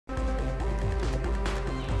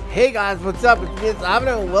Hey guys, what's up? It's me,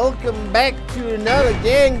 Avner, and welcome back to another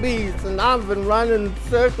Gang Beasts. And I've been running in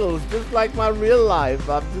circles just like my real life.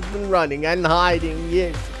 I've just been running and hiding,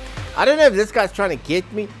 yes. I don't know if this guy's trying to get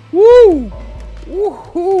me. Woo!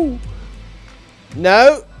 Woohoo!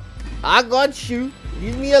 No, I got you.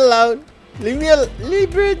 Leave me alone. Leave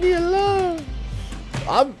Britney alone.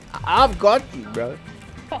 I've got you, bro.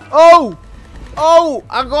 Oh! Oh!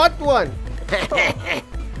 I got one!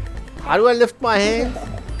 How do I lift my hands?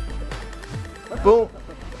 Boom.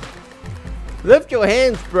 Lift your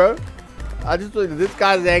hands, bro. I just thought this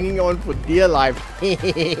guy's hanging on for dear life. Whee!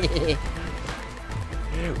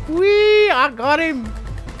 I got him.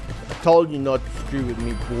 I told you not to screw with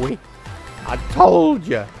me, boy. I told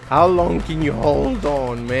you. How long can you hold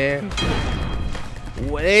on, man?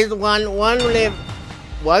 There's one left.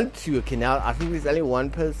 1, 2. Okay, now I think there's only one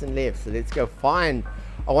person left, so let's go find.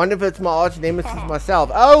 I wonder if it's my arch nemesis myself.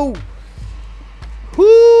 Oh!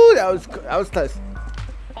 Whoo! That was close.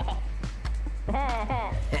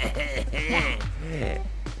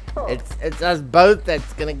 It's us both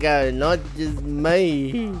that's gonna go, not just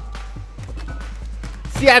me.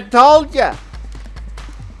 See, I told ya.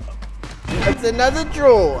 It's another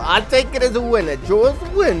draw. I take it as a win. A draw is a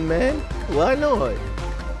win, man. Why not?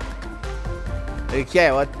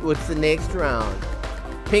 Okay, what's the next round?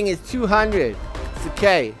 Ping is 200. It's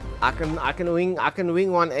okay. I can wing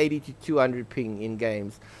 180 to 200 ping in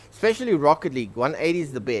games, especially Rocket League. 180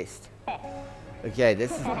 is the best. Okay,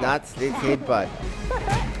 this is nuts. Let's headbutt.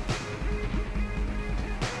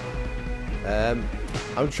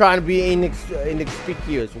 I'm trying to be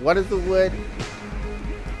inconspicuous. What is the word?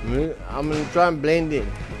 I'm gonna try and blend in.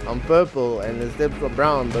 I'm purple and the steps are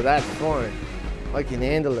brown, but that's fine. I can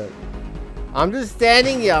handle it. I'm just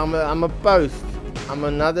standing here. I'm a post. I'm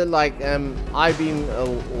another like I-beam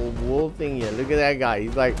or wall thing here. Look at that guy.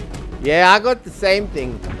 He's like, yeah, I got the same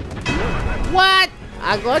thing. What?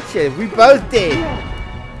 I got you. We both did.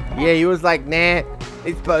 Yeah, he was like, nah,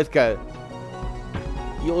 let's both go.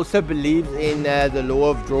 He also believes in the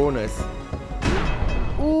law of drawness.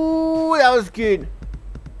 Ooh, that was good.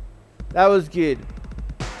 That was good.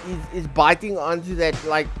 He's biting onto that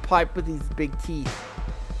like pipe with his big teeth.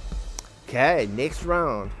 Okay, next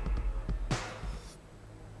round.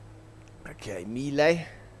 Okay, melee.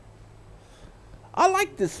 I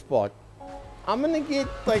like this spot. I'm gonna get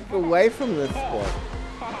like away from this spot.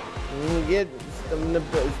 I'm gonna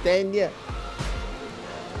stand here.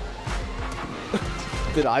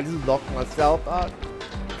 Did I just knock myself out?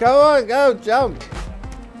 Come on, go, jump.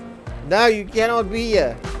 No, you cannot be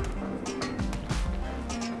here.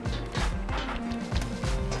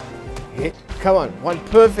 Hit. Come on, one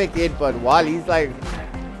perfect headbutt while he's like...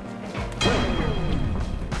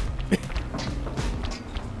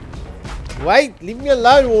 Wait, leave me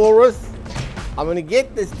alone, Walrus. I'm gonna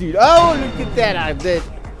get this dude. Oh, look at that, I did.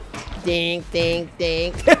 Ding, ding,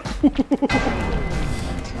 ding.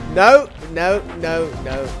 No. No,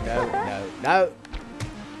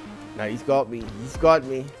 he's got me. He's got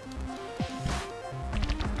me.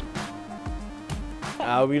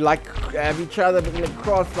 We like have each other in a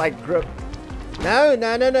cross like grip. No,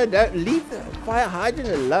 don't leave the fire hydrant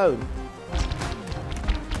alone.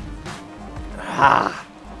 Ah.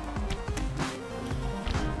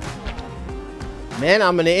 Man,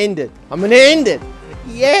 I'm gonna end it.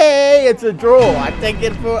 Yay! It's a draw. I take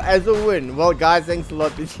it as a win. Well, guys, thanks a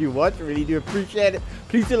lot that you watched. I really do appreciate it.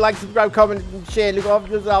 Please do like, subscribe, comment, and share. Look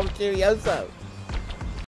after yourself. Cheerioso.